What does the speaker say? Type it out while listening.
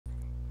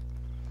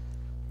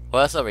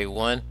What's up,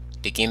 everyone?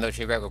 The Game of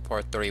Back with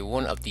part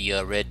 31 of the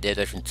Red Dead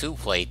Redemption 2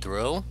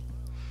 playthrough.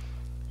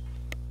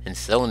 And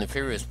so, in the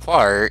previous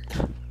part,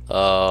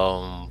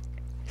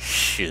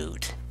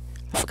 shoot.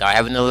 I forgot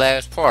having the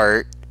last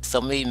part.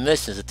 So many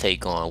missions to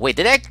take on. Wait,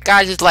 did that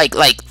guy just like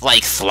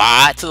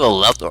slide to the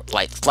left or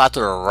like slide to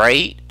the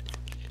right?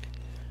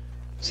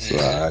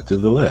 Slide to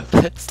the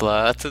left.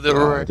 Slide to the Slide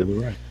right. to the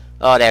right.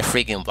 Oh, that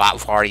freaking Block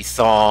Party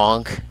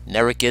song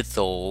never gets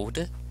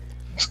old.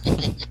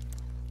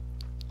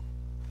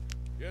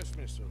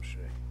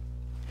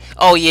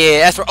 Oh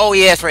yeah, that's right. Oh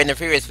yeah, that's right. In the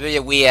previous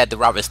video, we had the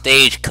Robert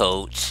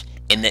Stagecoach,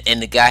 and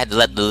the guy had to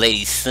let the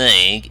lady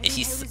sing, and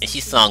she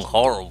sung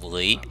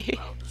horribly.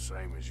 About the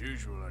same as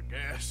usual, I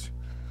guess.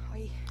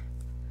 I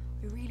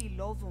really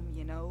love him,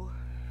 you know.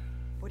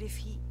 But if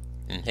he,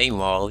 And hey,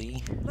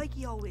 Molly. like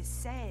he always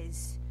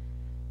says,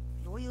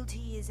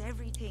 loyalty is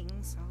everything.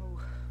 So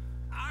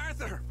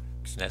Arthur.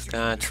 That's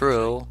kind of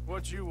true.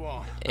 What you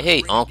want?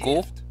 Hey,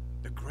 Uncle.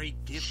 The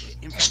great gift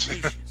of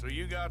information. So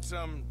you got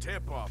some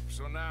tip-off.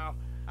 So now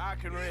I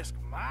can risk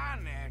my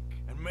neck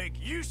and make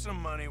you some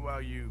money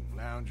while you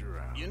lounge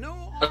around. You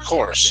know, Of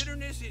course.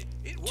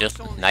 Just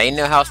now you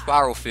know how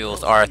Spiral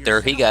feels,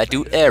 Arthur. He gotta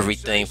do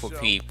everything for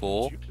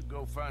people. You could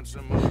go find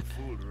some other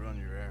fool to run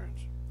your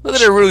errands. Look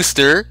at the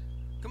rooster.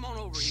 Come on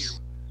over here.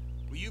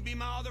 Will you be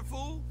my other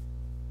fool?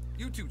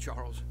 You too,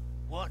 Charles.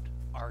 What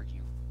are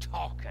you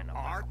talking about?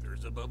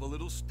 Arthur's above a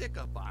little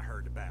stick-up I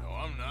heard about. No,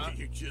 I'm not.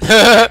 You just...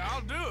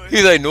 I'll do it.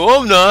 He's like,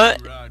 no, I'm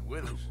not. You ride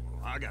with us.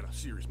 I got a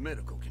serious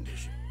medical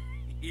condition.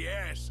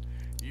 Yes,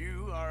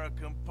 you are a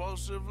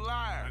compulsive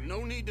liar.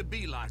 No need to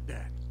be like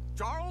that.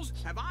 Charles,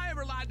 have I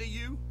ever lied to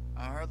you?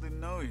 I hardly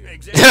know you.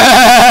 Exactly.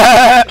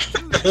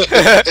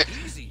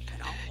 Easy.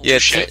 Yeah,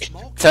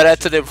 tell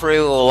that to the pretty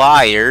little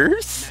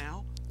liars.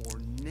 Now or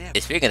never.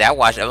 And speaking of that, I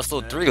watched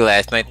episode 3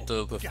 last night,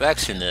 The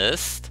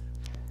Perfectionist.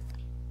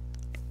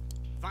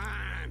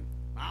 Fine,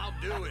 I'll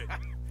do it.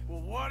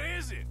 Well, what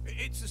is it?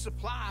 It's a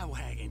supply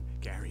wagon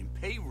carrying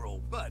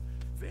payroll, but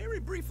very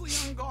briefly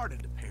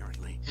unguarded,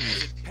 apparently.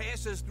 It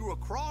passes through a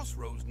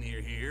crossroads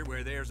near here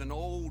where there's an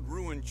old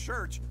ruined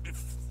church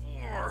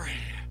before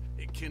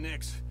it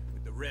connects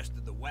with the rest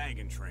of the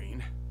wagon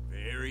train.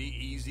 Very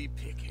easy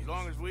pickings. As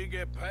long as we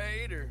get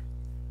paid or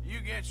you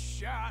get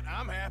shot,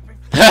 I'm happy.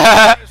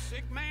 A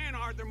sick man,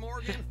 Arthur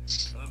Morgan.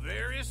 A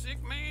very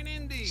sick man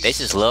indeed. They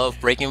just love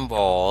breaking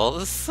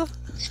balls.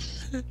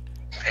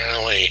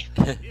 Apparently.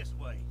 This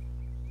way.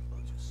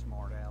 Bunch of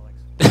smart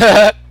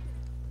Alex.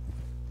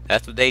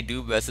 That's what they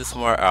do best, is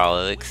smart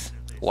Alex.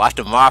 Watch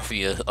the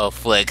Mafia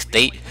flicks.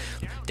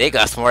 They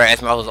got smart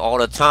ass mouths all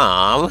the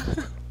time.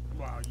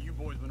 Wow, you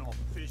boys been off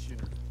fishing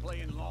or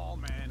playing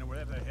lawman or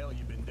whatever the hell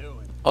you've been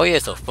doing. Oh yeah,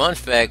 so fun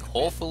fact,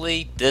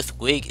 hopefully this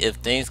week, if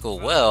things go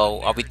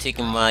well, I'll be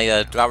taking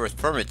my driver's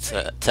permit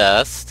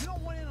test. You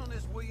don't want in on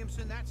this,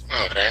 Williamson. That's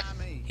Okay. fine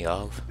by me. You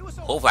know,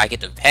 hopefully I get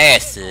to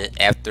pass it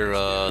after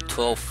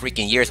 12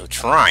 freaking years of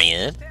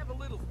trying. Have a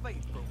little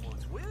faith for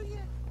once, will you?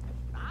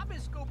 I've been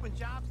scoping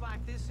jobs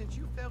like this since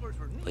you fellers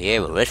were But yeah,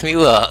 but wish me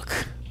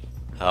luck.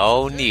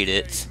 I'll need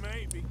it.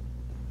 Maybe.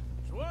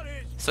 So what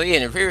is it? So yeah,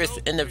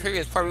 in the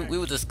previous part, we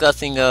were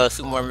discussing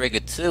Super Mario Maker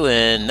 2,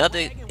 and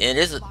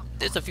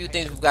there's a few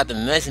things we've got to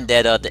mention,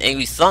 that the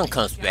angry sun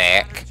comes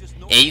back,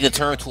 and you can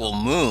turn to a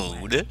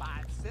mood.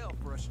 by itself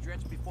for a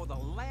stretch before the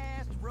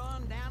last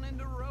run down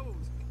into Rose.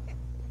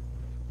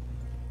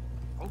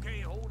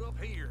 Okay, hold up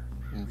here.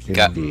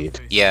 Indeed.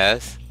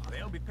 Yes.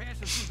 They'll be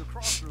passing through the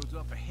crossroads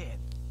up ahead.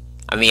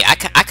 I mean, I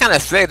kind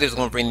of figured they was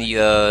gonna bring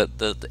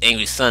the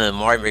angry sun in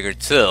Mario Maker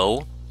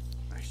 2.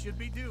 I should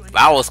be doing.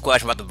 But I was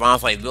questioning about the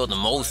bonfire build the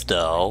most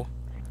though.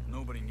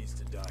 Nobody needs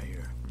to die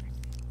here.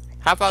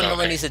 How about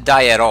nobody needs to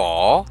die at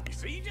all? You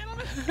see,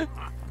 gentlemen?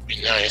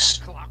 Be nice.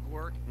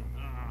 Clockwork.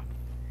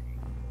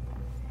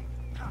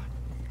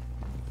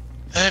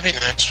 That'd be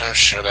nice. I'm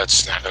sure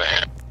that's not gonna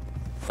happen.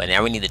 But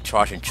now we need to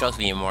charge and trust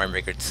me in Mario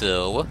Maker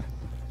 2.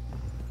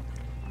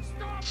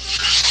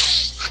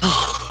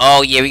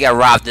 Oh yeah, we gotta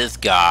rob this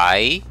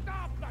guy.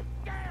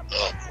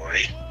 Oh boy.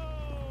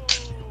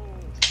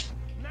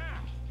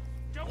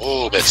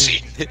 Oh,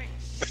 Betsy.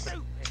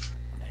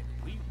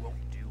 We won't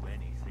do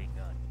anything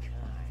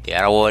unkind. Yeah,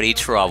 I don't want any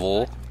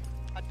trouble.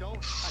 I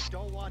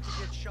don't want to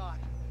get shot,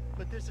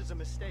 but this is a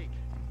mistake.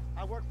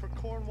 I work for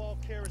Cornwall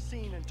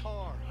Kerosene and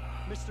Tar,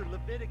 Mr.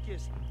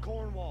 Leviticus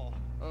Cornwall.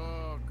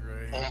 Oh,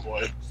 great. Oh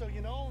boy. So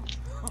you know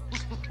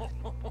him?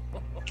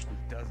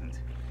 Doesn't.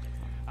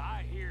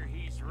 I hear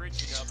he's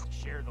rich enough to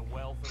share the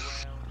wealth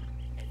around.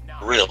 And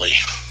not Really?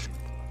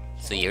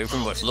 So yeah, we're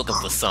pretty much looking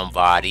for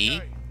somebody.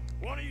 Hey,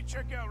 why don't you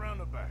check out around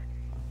the back?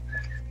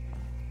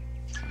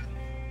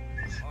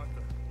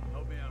 Arthur,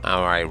 help me out.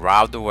 Alright,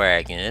 rob the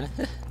wagon.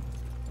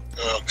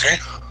 Okay.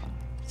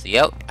 So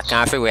yep, I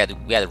kinda figured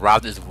we had to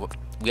rob this.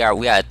 We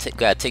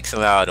gotta take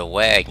some out of the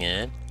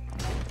wagon.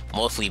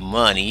 Mostly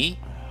money.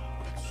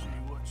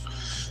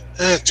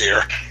 Oh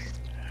dear.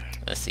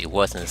 Let's see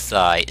what's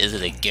inside. Is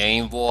it a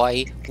Game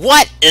Boy?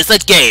 What is a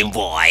Game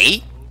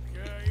Boy?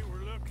 Okay,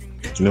 we're looking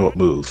good. You know what?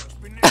 Move.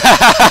 Must be near.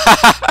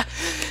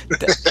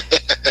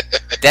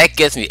 That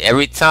gets me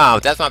every time.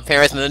 That's my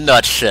parents in a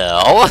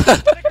nutshell.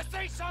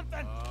 Say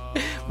something.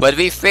 But to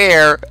be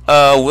fair,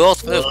 Will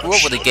Smith grew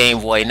up with a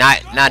Game Boy,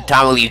 not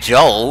Tommy Lee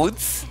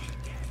Jones.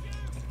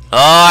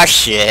 Oh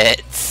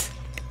shit!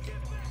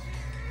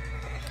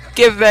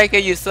 Get back here,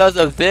 you sons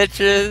of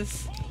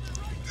bitches!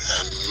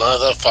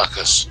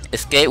 Motherfuckers.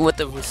 Escape with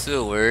the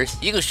pursuers.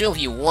 You can shoot them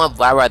if you want,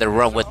 but I'd rather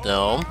run with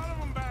them.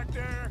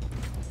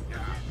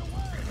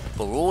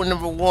 But rule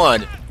number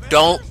 1: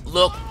 don't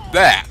look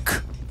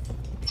back.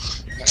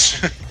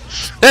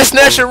 That's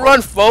not your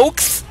run,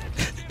 folks.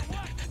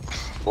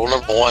 Rule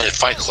number 1 in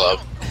Fight Club.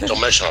 Don't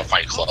mention a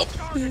Fight Club.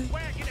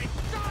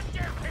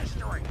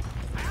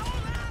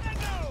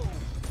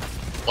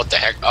 What the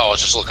heck? Oh, I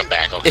was just looking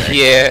back. Okay.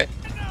 Yeah.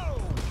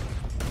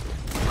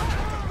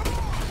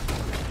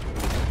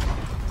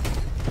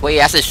 Wait,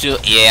 I said shoot.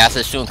 Yeah, I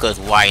said shoot because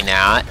why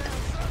not?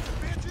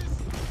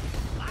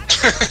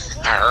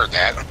 I heard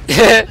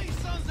that.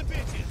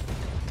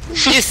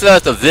 You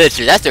sons of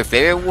bitches. That's their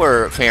favorite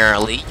word,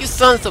 apparently. You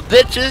sons of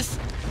bitches.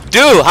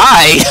 Dude,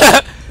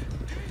 hi.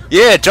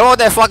 Yeah, jump on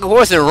that fucking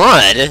horse and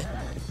run.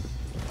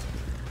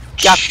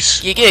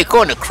 Jeez. You get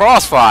caught in the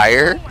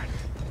crossfire.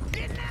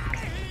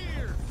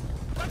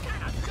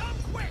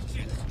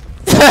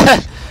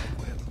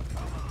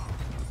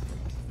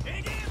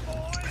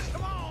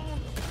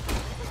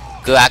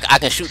 Good, I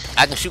can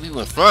shoot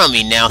people in front of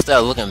me now instead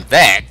of looking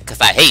back,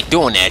 cause I hate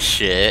doing that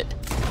shit.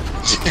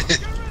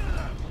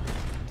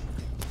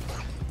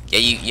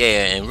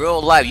 Yeah, in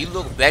real life, you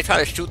look back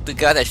trying to shoot the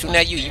guy that's shooting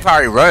at you, you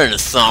probably running or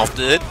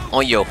something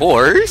on your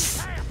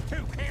horse.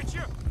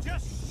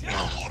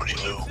 Oh, Lordy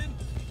Lou.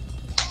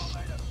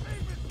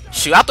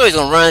 Shoot, I thought he was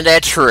gonna run in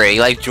that tree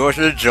like George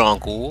of the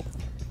Jungle.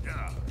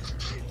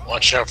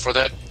 Watch out for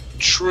that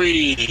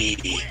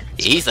tree.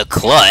 He's a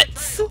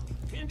klutz.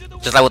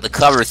 Just like what the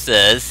cover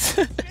says.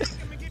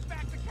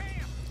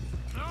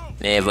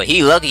 Man, but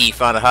he lucky he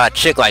found a hot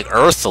chick like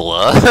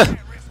Ursula.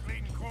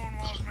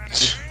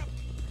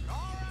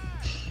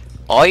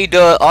 all he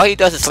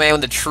does is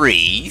slam the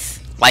trees.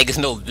 Like it's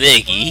no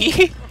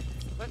biggie.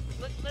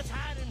 Let's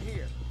hide in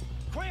here.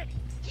 Quick.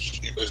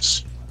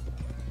 Jeez.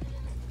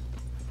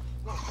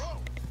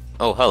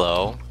 Oh,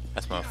 hello.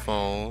 That's my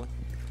phone.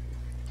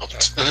 Oh,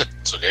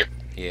 it's okay.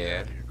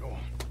 Yeah.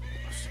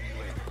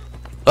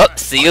 Oh,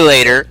 see you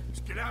later.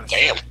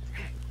 Damn.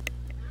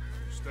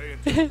 Stay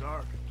until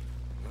dark,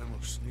 then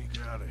we'll sneak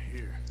out of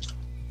here.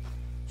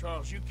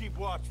 Charles, you keep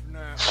watch for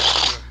now.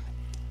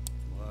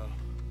 Well,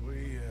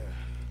 we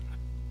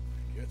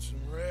get some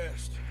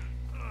rest.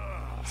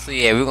 So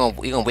yeah, we're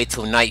gonna wait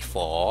till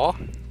nightfall.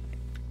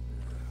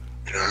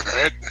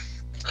 Alright.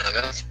 Fair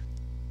enough.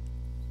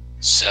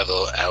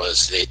 Several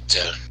hours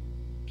later.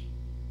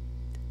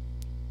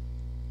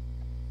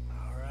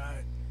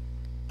 Alright.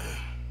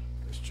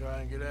 Let's try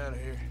and get out of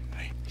here.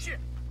 Hey, shit.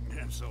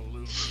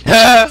 Absolutely.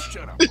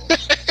 Shut up, boy.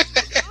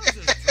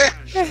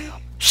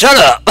 Shut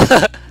up!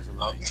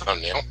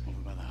 Thumbnail.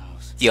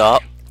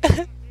 Yup. I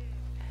hate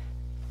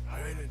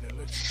it that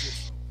let's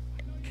just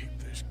keep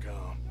this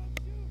calm.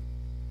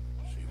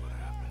 See what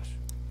happens.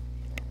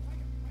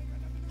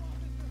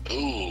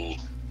 Ooh.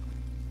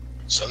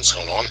 Something's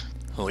going on.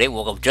 Oh, they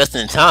woke up just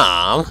in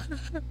time.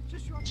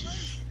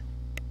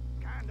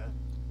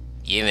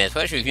 Yeah, man,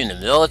 especially if you're in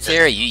the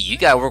military, you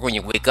gotta work on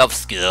your wake up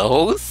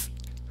skills.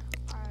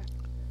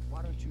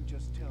 Why don't you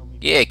just tell me?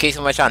 Yeah, in case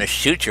somebody's trying to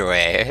shoot your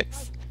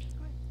ass.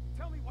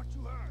 Tell me what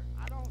you heard.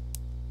 I don't.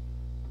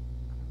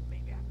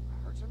 Maybe I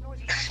heard some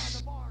noises outside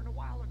the barn a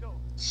while ago.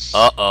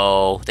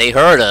 Uh-oh, they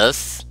heard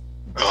us.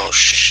 Oh,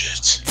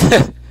 shit.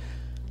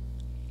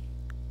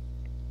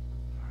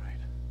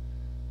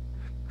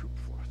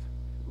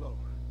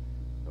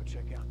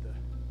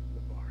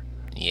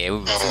 Yeah, we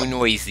were too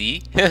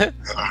noisy.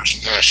 Oh,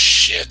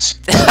 shit.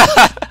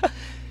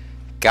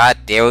 God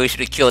damn, we should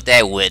have killed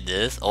that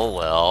witness. Oh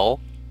well.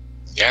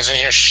 You guys ain't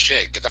hear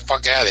shit. Get the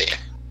fuck out of here.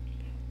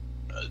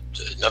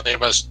 Nothing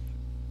but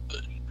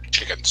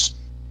chickens.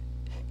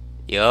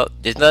 Yup,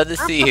 there's nothing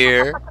to see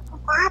here.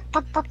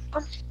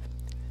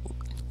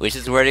 Which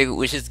is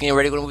getting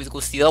ready to go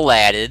see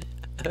Aladdin.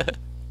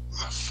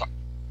 Oh, fuck.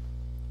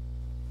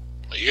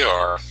 Well, you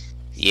are.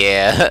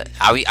 Yeah,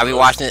 I'll be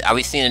watching it. I'll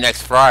be seeing it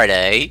next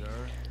Friday.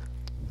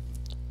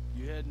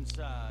 You head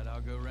inside.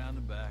 I'll go around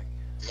the back.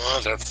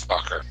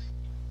 Motherfucker.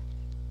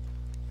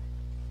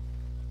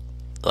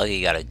 Like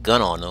he got a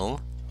gun on him.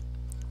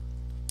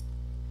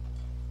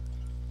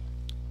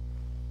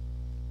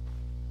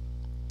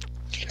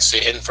 Can't stay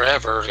hidden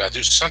forever. Gotta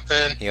do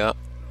something. Yep.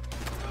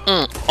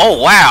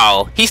 Oh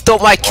wow, he stole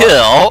my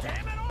kill.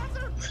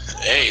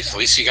 Hey, at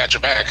least he got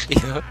your back.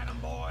 Yeah.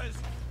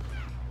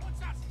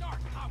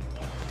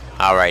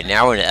 All right,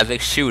 now we're in an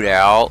epic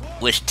shootout,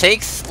 which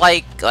takes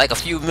like a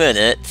few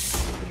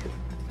minutes.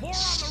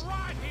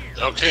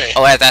 Okay.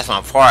 Oh, that's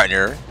my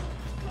partner.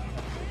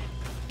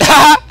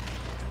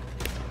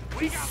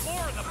 We got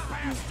more of the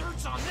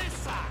bastards on this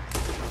side.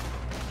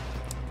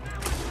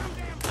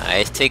 Alright,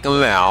 let's take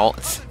him out.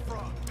 Looks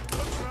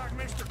like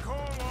Mr.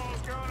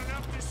 Cornwall's gone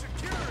enough to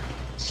security.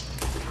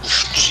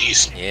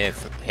 Jeez. Yeah,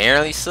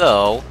 apparently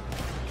so.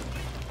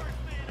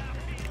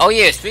 Oh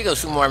yeah, speaking of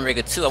Super Mario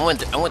Maker 2, I went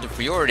to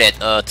pre-order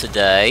that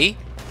today.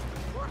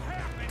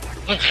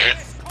 Okay.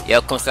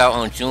 Yep, comes out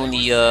on June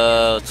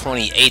the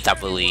 28th, I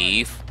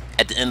believe.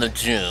 At the end of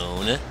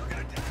June. Yep,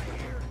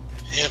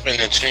 and then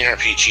Nintendo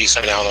RPG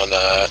coming out on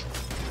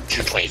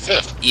June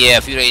 25th. Yeah,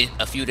 a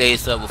few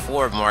days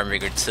before Mario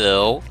Maker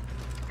 2.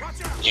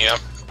 Yep.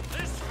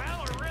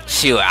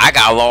 Shoot, I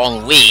got a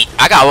long wait.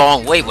 I got a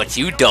long wait, but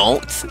you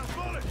don't.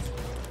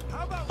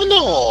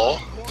 No.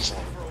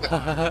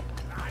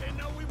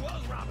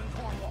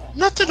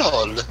 Not at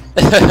all.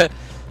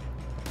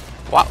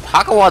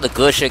 How come all the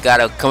good shit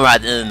gotta come out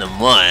at the end of the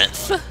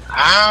month?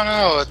 I don't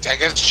know. I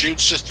guess it's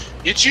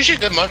usually a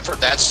good month for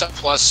that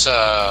stuff. Plus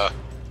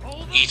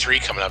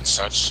E3 coming up and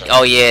such. So.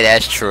 Oh yeah,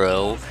 that's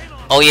true.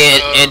 Oh yeah,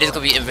 and there's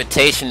gonna be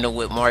Invitational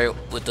with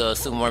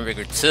Super Mario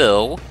Maker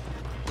 2.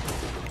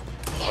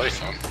 That'll be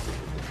fun.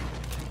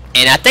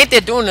 And I think they're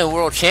doing the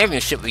World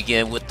Championship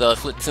again with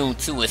Splatoon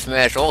 2 and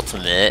Smash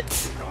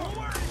Ultimate.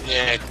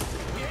 Yeah,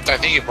 I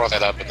think you brought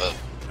that up in the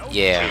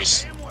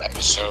previous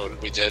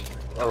episode we did.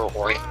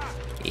 Recording.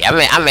 Yeah,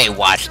 I may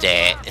watch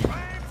that.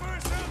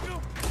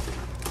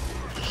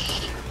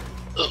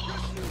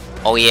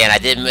 Oh yeah, and I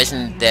did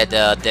mention that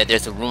that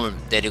there's a rumor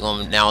that they're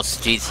gonna announce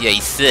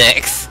GTA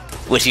 6,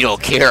 which you don't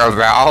care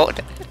about.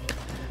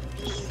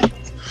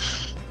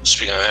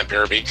 Speaking of that,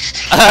 BRB.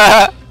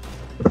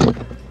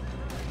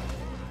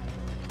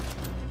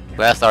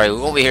 Well, sorry, we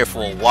won't be here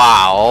for a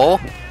while.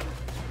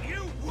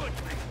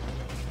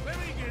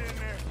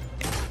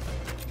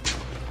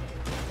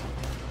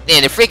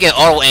 Man, the freaking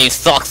auto aim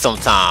sucks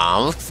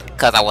sometimes,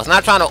 cause I was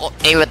not trying to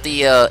aim at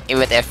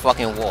that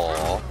fucking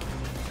wall.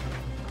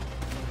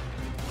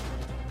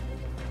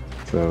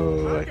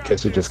 So I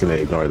guess you're just gonna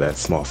ignore that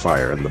small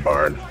fire in the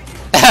barn.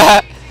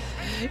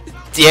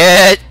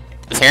 Yeah,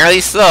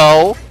 apparently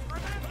so.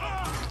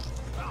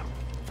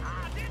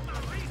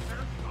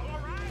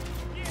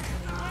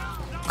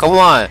 Come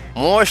on,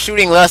 more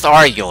shooting, less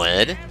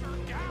arguing.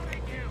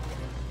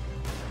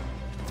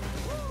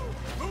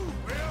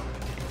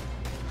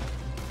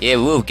 Yeah,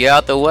 move, get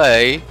out the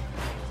way.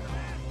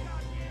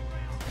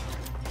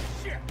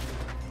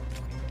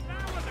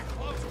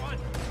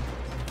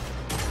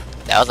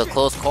 That was a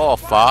close call,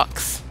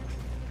 Fox.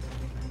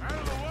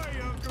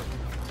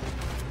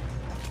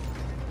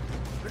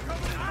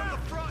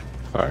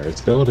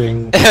 Fire's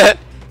building.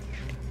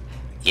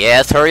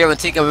 Yes, hurry up and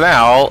take him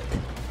out.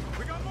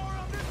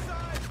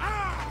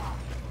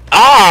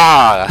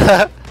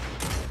 Ah!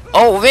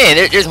 Oh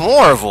man, there's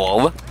more of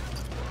them.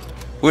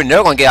 We're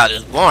never gonna get out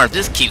of this barn if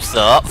this keeps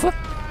up.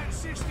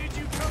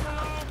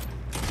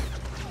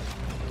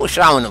 Who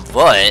shot him in the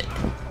butt?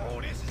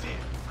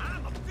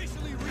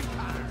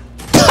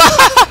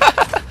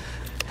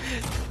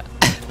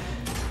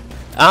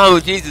 Oh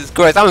Jesus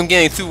Christ, I'm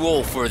getting too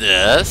old for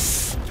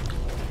this.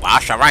 Wow, I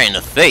shot right in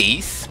the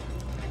face.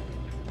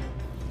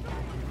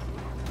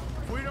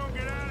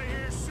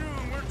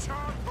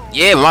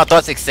 Yeah, my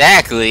thoughts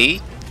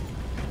exactly.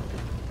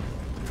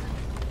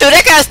 Dude,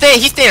 that guy's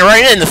he's standing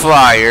right in the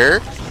fire.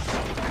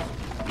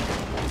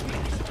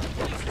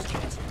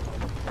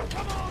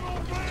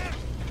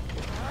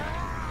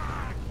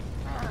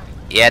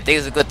 Yeah, I think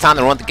it's a good time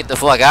to run to get the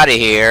fuck out of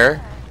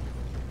here.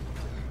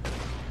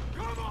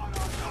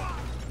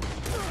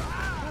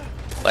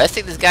 Well, let's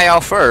take this guy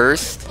out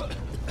first.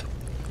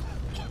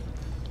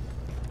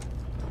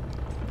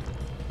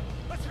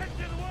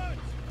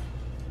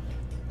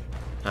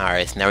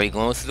 Alright, so now we're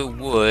going to the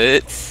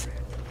woods.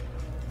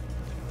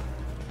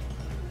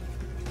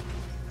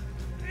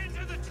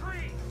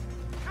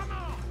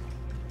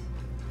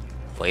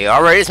 Well, yeah,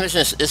 already this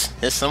mission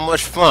is so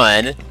much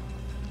fun. Where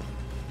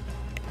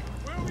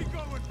are we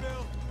going,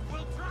 Bill?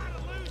 We'll try to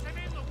lose him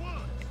in the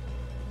woods.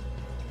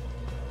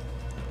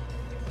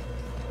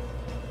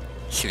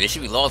 Shoot, it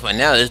should be lost by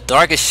now. There's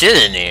dark as shit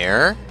in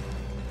there.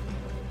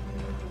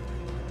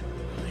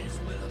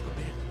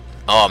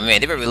 Oh man,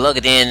 they better be lucky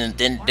then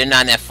they're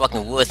not in that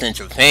fucking woods in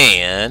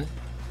Japan.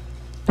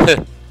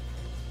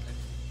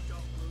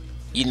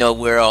 You know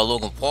where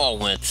Logan Paul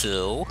went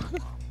to.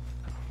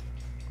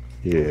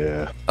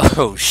 Yeah.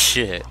 Oh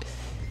shit.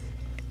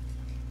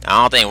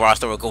 I don't think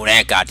Rockstar will go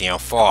that goddamn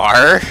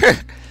far.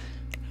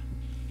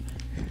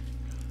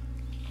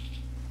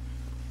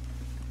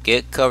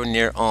 Get covered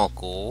near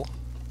Uncle.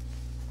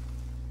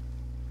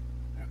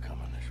 They're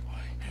coming this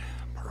way.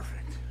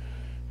 Perfect.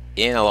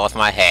 And I lost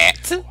my hat.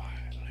 Quietly.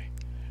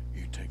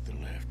 You take the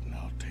left and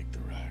I'll take the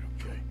right,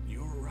 okay?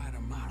 You're right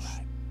on my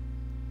right.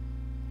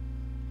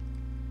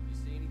 You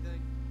see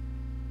anything?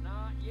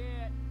 Not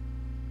yet.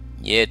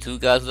 Yeah, two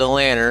guys with a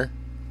lantern.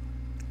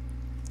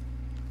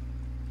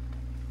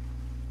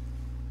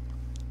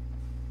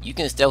 You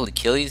can stealthily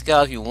kill these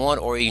guys if you want,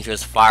 or you can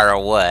just fire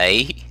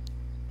away.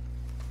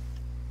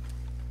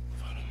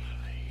 Follow my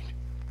lead.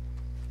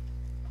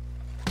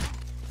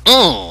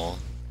 Mm.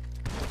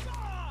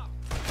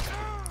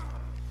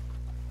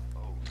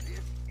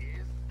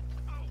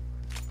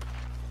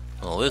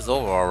 Oh, it's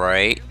over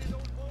alright.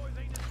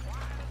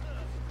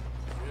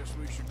 Guess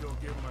we should go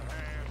give him a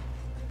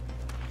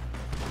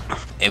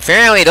hand.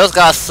 Apparently those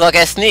guys suck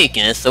at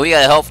sneaking, so we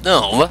gotta help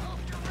them.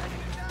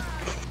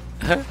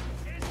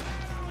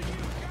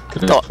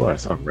 Could have swore I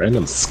saw a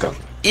random skunk.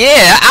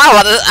 Yeah,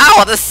 I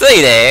want to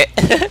say that.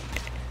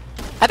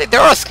 I think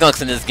there are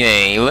skunks in this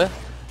game.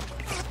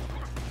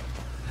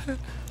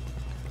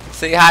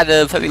 Say hi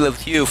to Puppy Lip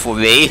Hugh for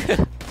me.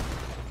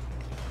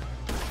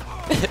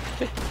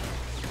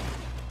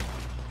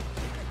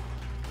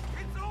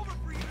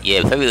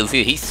 Yeah, Puppy Lip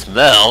Hugh, he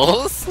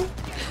smells.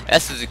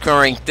 That's his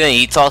recurring thing.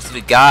 He talks to the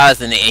guys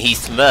and he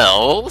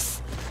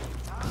smells.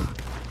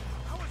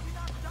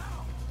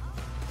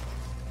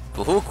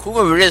 But who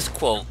remember this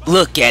quote?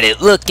 Look at it,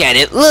 look at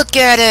it, look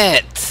at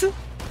it!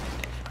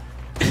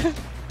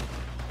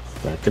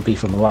 That could be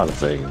from a lot of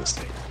things.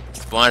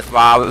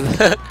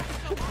 SpongeBob.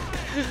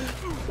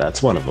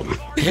 That's one of them.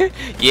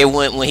 Yeah,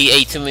 when he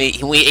ate too many,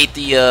 when he ate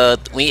too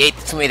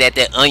many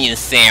that onion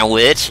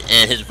sandwich,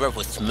 and his breath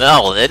would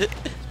smell it.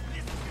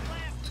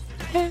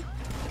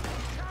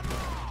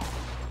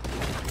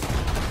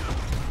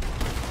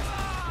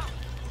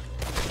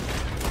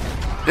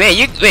 Man,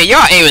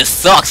 y'all aiming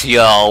sucks,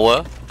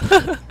 yo.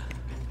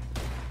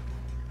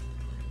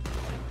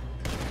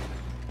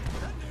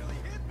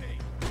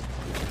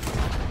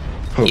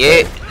 Okay.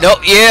 Yeah, no,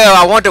 yeah.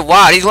 I wonder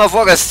why these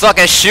motherfuckers suck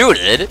at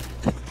shooting.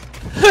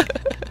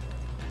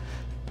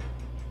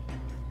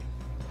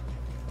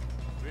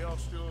 We all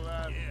still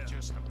alive? Yeah,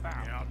 just about.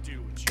 Yeah, I'll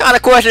deal with you. Kind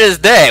of question is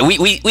that?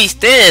 We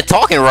stand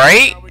talking,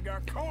 right? We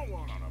got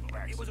Cornwall on our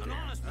backs. It was an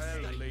honest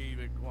mistake. Hey, leave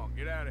it. Come on,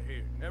 get out of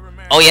here. Never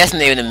mind. Oh yeah, that's the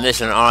name of the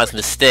mission. An honest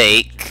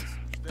mistake.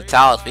 The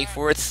title speak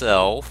for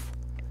itself.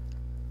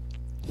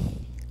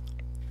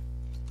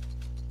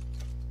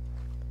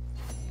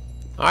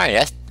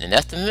 Alright,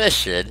 that's the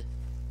mission.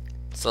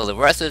 So the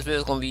rest of this video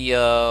is gonna be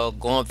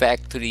going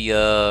back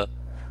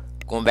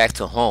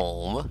to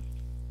home.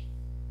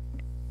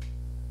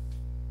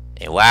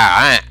 And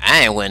wow,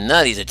 I ain't win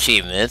none of these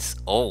achievements.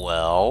 Oh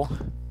well.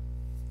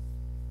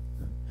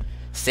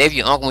 Save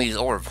your uncle when he's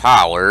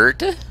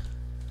overpowered.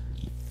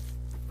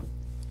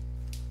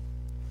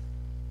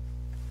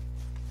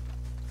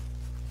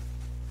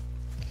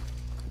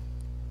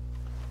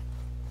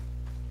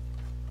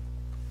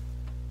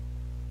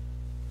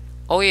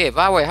 Oh yeah,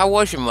 by the way, how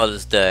was your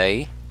Mother's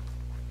Day?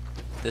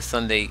 This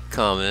Sunday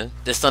coming.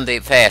 This Sunday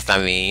past,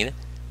 I mean.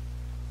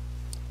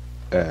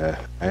 I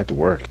had to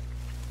work.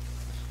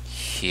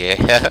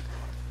 Yeah.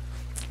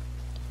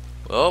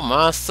 Well,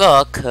 mine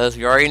suck, cause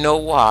you already know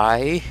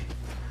why.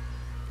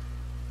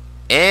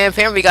 And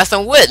apparently we got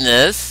some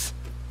witness.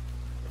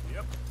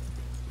 Yep.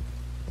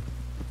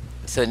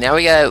 So now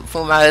we gotta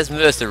pull him out of this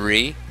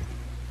misery.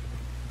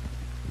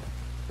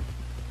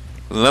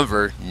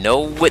 Remember,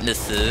 no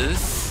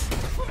witnesses.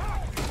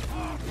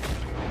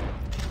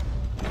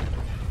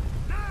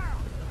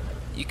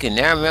 You can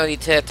now merely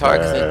tell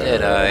targets in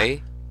Deadeye.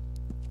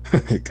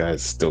 The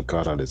guy's still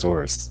caught on his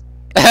horse.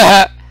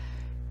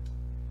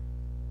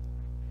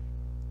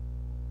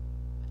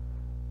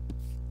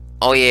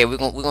 Oh yeah, we're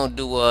gonna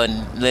do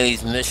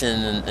Lily's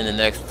mission in the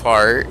next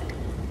part,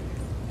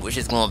 which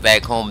is going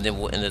back home. And then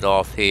we'll end it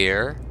off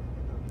here.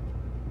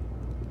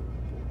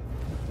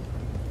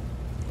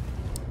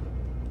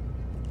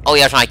 Oh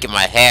yeah, I'm trying to get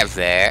my hat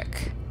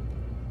back.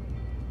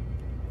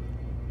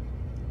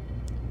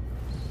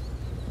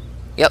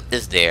 Yep,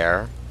 it's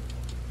there.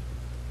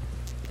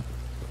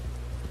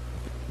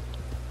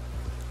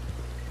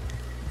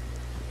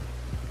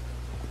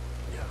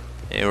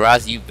 Hey,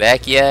 Roz, you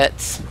back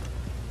yet?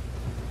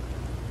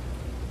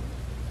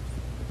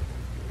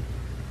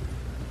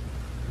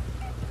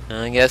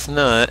 I guess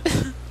not.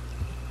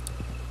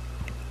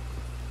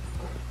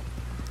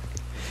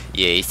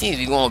 Yeah, he seems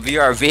to be going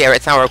VRV every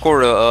time I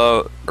record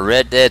a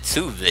Red Dead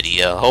 2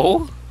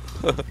 video.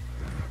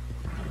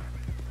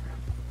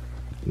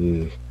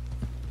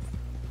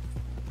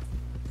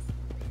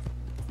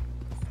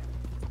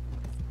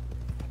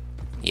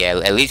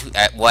 Yeah, at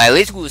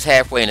least we was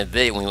halfway in the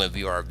video when we went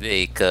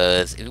BRB.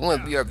 Because if we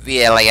went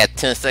BRB at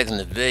 10 seconds in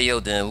the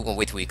video, then we're gonna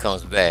wait till he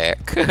comes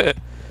back.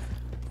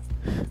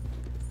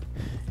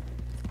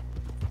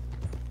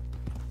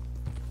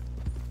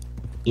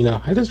 You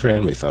know, I just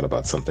randomly thought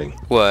about something.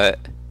 What?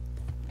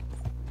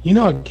 You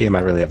know a game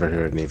I really haven't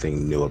heard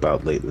anything new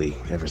about lately,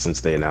 ever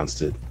since they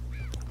announced it?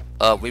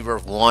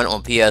 Rebirth 1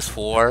 on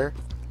PS4.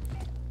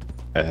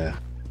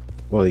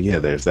 Well, yeah,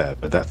 there's that,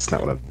 but that's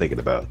not what I'm thinking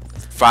about.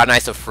 Five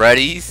Nights at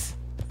Freddy's.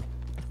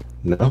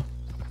 No?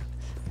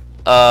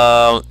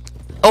 Oh,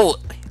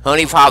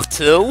 Honey Pop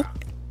 2.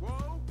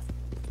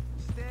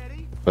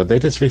 But they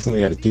just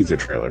recently had a teaser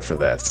trailer for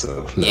that,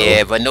 so no.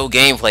 Yeah, but no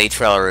gameplay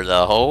trailer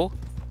though.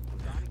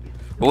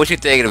 But what you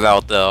thinking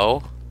about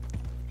though?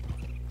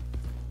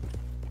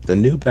 The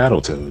new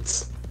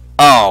Battletoads.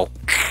 Oh,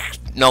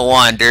 no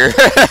wonder.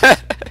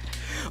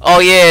 Oh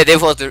yeah, they're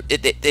supposed to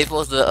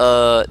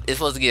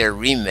get a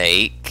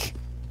remake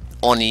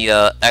on the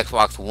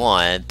Xbox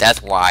One.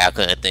 That's why I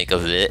couldn't think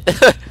of it.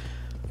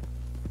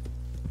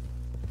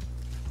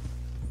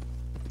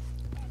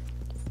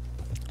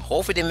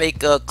 Hopefully they make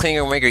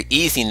Klinger Winger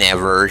easy in that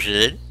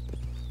version.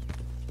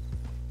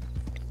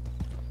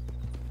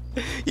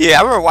 Yeah,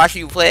 I remember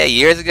watching you play it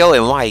years ago,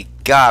 and my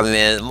god,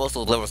 man, most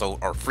of those levels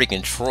are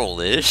freaking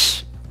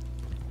trollish.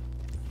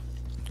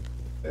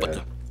 But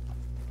Yeah.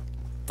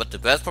 the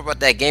best part about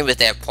that game is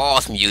that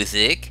pause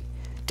music.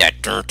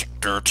 That dirt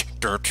dirt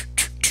dirt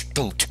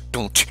don't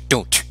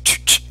don't.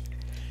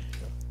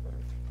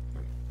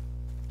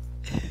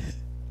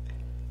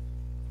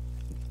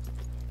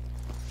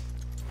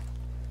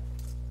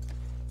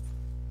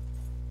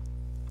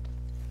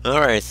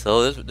 Alright,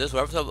 so this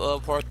wraps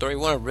up part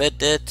 31 of Red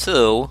Dead 2.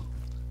 So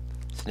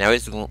now we're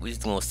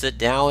just gonna sit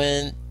down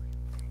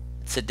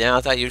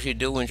as I usually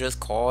do and just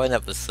call in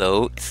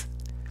episodes.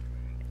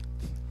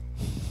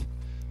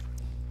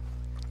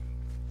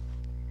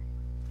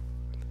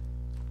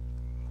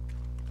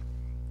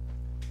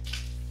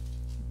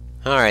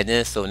 Alright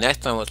then, so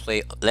next time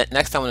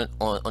next time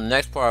on the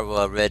next part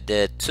of Red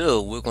Dead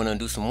 2, we're gonna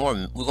do some more.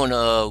 We're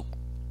gonna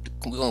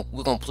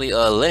play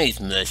Lenny's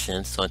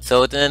mission. So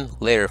until then,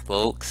 later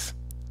folks.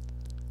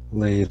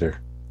 Later.